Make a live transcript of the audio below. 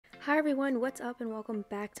Hi everyone, what's up and welcome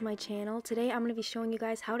back to my channel. Today I'm going to be showing you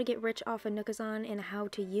guys how to get rich off of Nookazon and how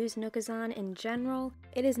to use Nookazon in general.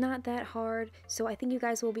 It is not that hard, so I think you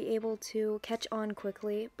guys will be able to catch on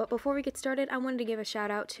quickly. But before we get started, I wanted to give a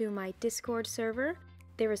shout out to my Discord server.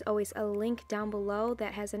 There is always a link down below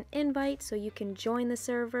that has an invite so you can join the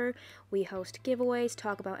server. We host giveaways,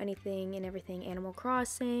 talk about anything and everything Animal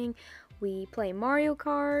Crossing. We play Mario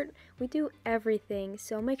Kart, we do everything,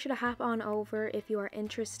 so make sure to hop on over if you are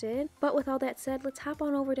interested. But with all that said, let's hop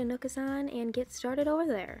on over to Nookazon and get started over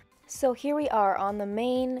there. So here we are on the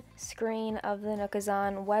main screen of the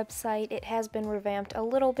Nookazon website. It has been revamped a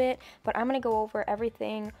little bit, but I'm going to go over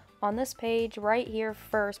everything on this page right here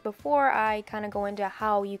first before I kind of go into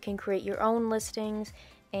how you can create your own listings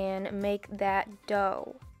and make that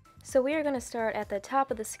dough. So we are going to start at the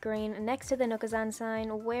top of the screen next to the Nookazon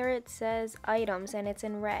sign where it says items and it's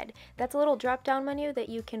in red. That's a little drop down menu that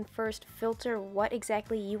you can first filter what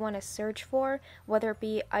exactly you want to search for, whether it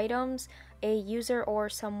be items, a user, or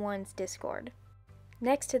someone's Discord.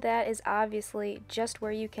 Next to that is obviously just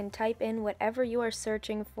where you can type in whatever you are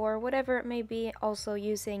searching for, whatever it may be, also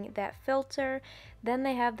using that filter. Then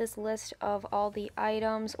they have this list of all the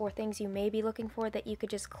items or things you may be looking for that you could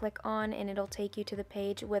just click on and it'll take you to the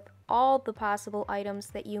page with all the possible items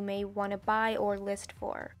that you may want to buy or list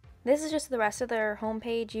for. This is just the rest of their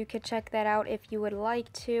homepage. You could check that out if you would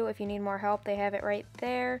like to. If you need more help, they have it right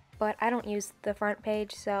there. But I don't use the front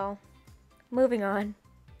page, so moving on.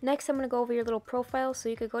 Next, I'm going to go over your little profile. So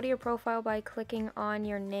you could go to your profile by clicking on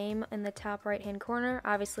your name in the top right hand corner.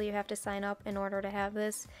 Obviously, you have to sign up in order to have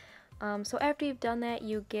this. So after you've done that,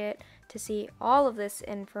 you get to see all of this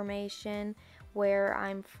information, where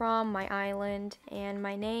I'm from, my island, and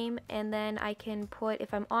my name. And then I can put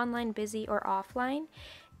if I'm online, busy, or offline.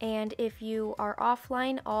 And if you are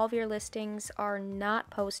offline, all of your listings are not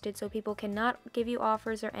posted, so people cannot give you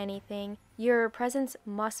offers or anything. Your presence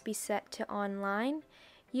must be set to online.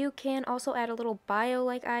 You can also add a little bio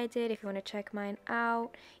like I did if you want to check mine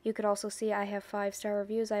out. You could also see I have 5-star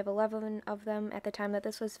reviews. I have 11 of them at the time that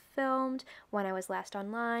this was filmed, when I was last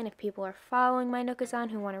online, if people are following my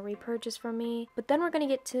Nookazon who want to repurchase from me. But then we're going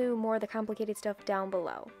to get to more of the complicated stuff down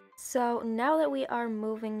below. So now that we are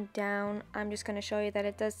moving down, I'm just going to show you that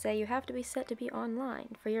it does say you have to be set to be online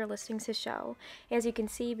for your listings to show. As you can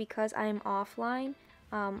see, because I am offline,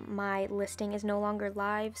 my listing is no longer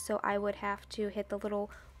live, so I would have to hit the little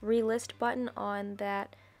relist button on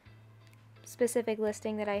that specific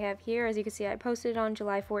listing that I have here. As you can see, I posted it on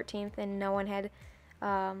July 14th and no one had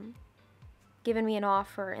given me an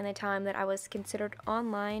offer in the time that I was considered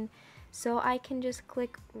online. So I can just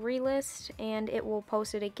click relist and it will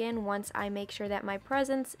post it again once I make sure that my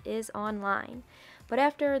presence is online. But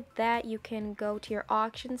after that, you can go to your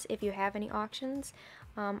auctions if you have any auctions.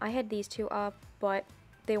 I had these two up, but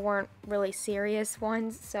they weren't really serious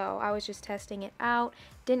ones, so I was just testing it out.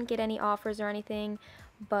 Didn't get any offers or anything,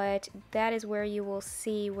 but that is where you will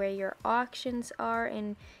see where your auctions are,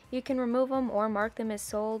 and you can remove them or mark them as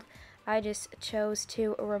sold. I just chose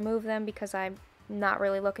to remove them because I'm not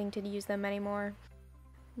really looking to use them anymore.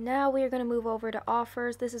 Now we are going to move over to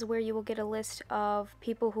offers. This is where you will get a list of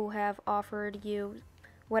people who have offered you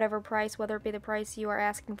whatever price, whether it be the price you are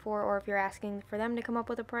asking for, or if you're asking for them to come up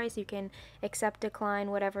with a price, you can accept, decline,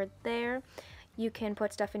 whatever there. You can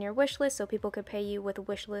put stuff in your wish list so people could pay you with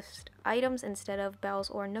wish list items instead of bells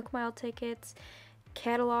or Nook Mile tickets.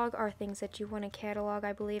 Catalog are things that you want to catalog,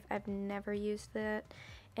 I believe. I've never used that.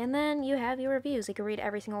 And then you have your reviews. You can read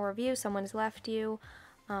every single review someone's left you,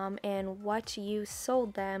 and what you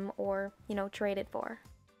sold them or, traded for.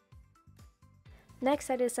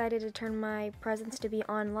 Next, I decided to turn my presence to be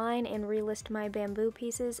online and relist my bamboo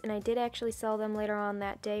pieces, and I did actually sell them later on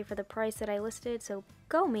that day for the price that I listed, so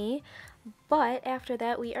go me. But after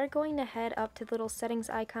that, we are going to head up to the little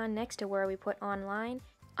settings icon next to where we put online.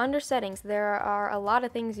 Under settings, there are a lot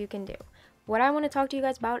of things you can do. What I want to talk to you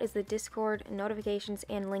guys about is the Discord notifications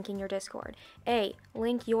and linking your Discord.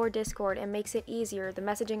 Link your Discord. It makes it easier. The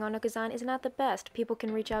messaging on Nookazon is not the best. People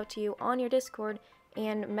can reach out to you on your Discord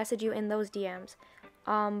and message you in those DMs.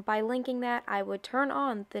 By linking that, I would turn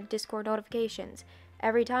on the Discord notifications.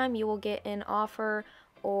 Every time you will get an offer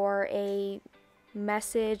or a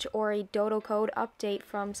message or a dodo code update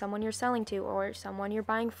from someone you're selling to or someone you're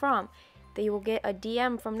buying from, that you will get a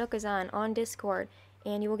DM from Nookazon on Discord,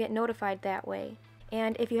 and you will get notified that way.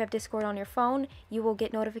 And if you have Discord on your phone, you will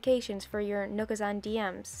get notifications for your Nookazon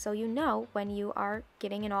DMs, so you know when you are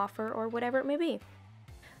getting an offer or whatever it may be.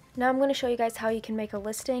 Now I'm going to show you guys how you can make a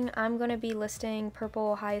listing. I'm going to be listing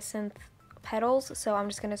purple hyacinth petals, so I'm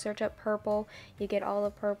just going to search up purple. You get all the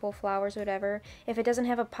purple flowers, whatever. If it doesn't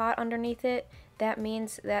have a pot underneath it, that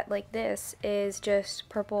means that like this is just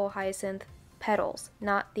purple hyacinth petals,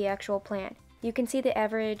 not the actual plant. You can see the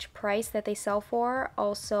average price that they sell for,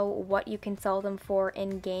 also what you can sell them for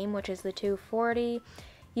in game, which is the $240.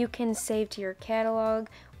 You can save to your catalog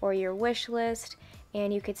or your wish list,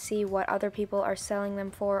 and you could see what other people are selling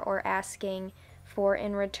them for or asking for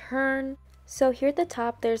in return. So here at the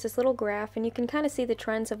top there's this little graph, and you can kind of see the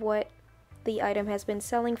trends of what the item has been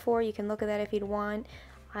selling for. You can look at that if you'd want.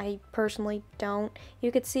 I personally don't.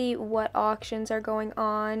 You could see what auctions are going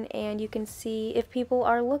on, and you can see if people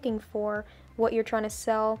are looking for what you're trying to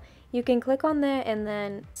sell. You can click on that and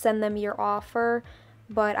then send them your offer,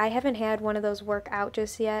 but I haven't had one of those work out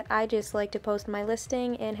just yet. I just like to post my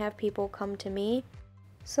listing and have people come to me.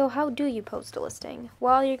 So how do you post a listing?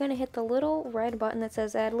 Well, you're going to hit the little red button that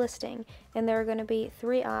says add listing, and there are going to be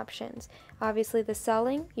 3 options. Obviously the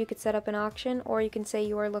selling, you could set up an auction, or you can say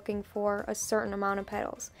you are looking for a certain amount of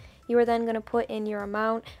petals. You are then going to put in your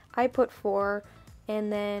amount. I put 4,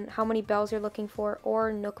 and then how many bells you're looking for,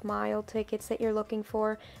 or Nook Mile tickets that you're looking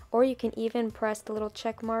for, or you can even press the little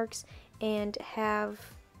check marks and have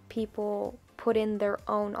people put in their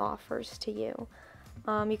own offers to you.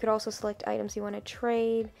 You could also select items you want to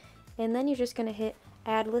trade, and then you're just going to hit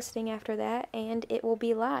add listing after that, and it will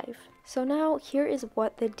be live. So now here is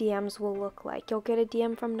what the DMs will look like. You'll get a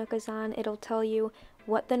DM from Nookazon. It'll tell you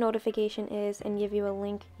what the notification is and give you a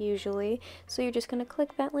link usually. So you're just going to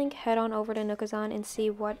click that link, head on over to Nookazon and see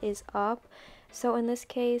what is up. So in this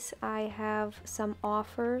case I have some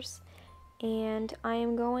offers, and I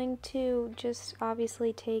am going to just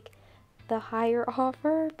obviously take the higher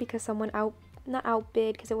offer because someone not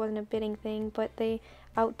outbid because it wasn't a bidding thing, but they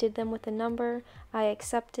outdid them with a number. I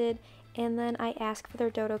accepted, and then I asked for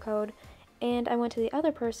their dodo code, and I went to the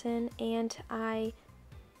other person and I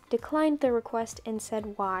declined their request and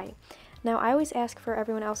said why. Now I always ask for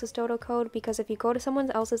everyone else's dodo code because if you go to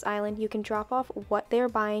someone else's island, you can drop off what they're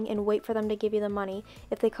buying and wait for them to give you the money.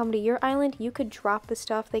 If they come to your island, you could drop the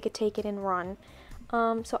stuff, they could take it and run.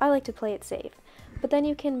 So I like to play it safe. But then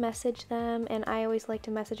you can message them, and I always like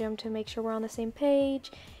to message them to make sure we're on the same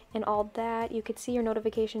page and all that. You could see your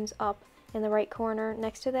notifications up in the right corner.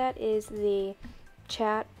 Next to that is the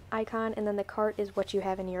chat icon, and then the cart is what you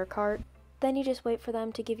have in your cart. Then you just wait for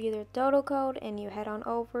them to give you their dodo code, and you head on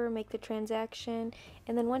over, make the transaction,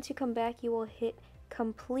 and then once you come back you will hit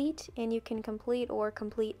complete, and you can complete or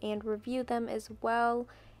complete and review them as well,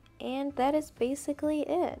 and that is basically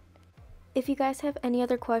it. If you guys have any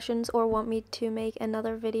other questions or want me to make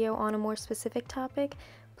another video on a more specific topic,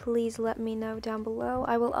 please let me know down below.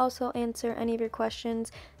 I will also answer any of your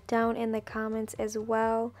questions down in the comments as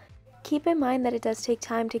well. Keep in mind that it does take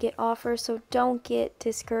time to get offers, so don't get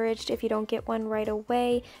discouraged if you don't get one right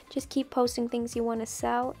away. Just keep posting things you want to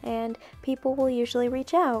sell, and people will usually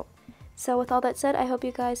reach out. So with all that said, I hope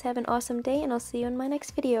you guys have an awesome day, and I'll see you in my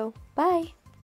next video. Bye!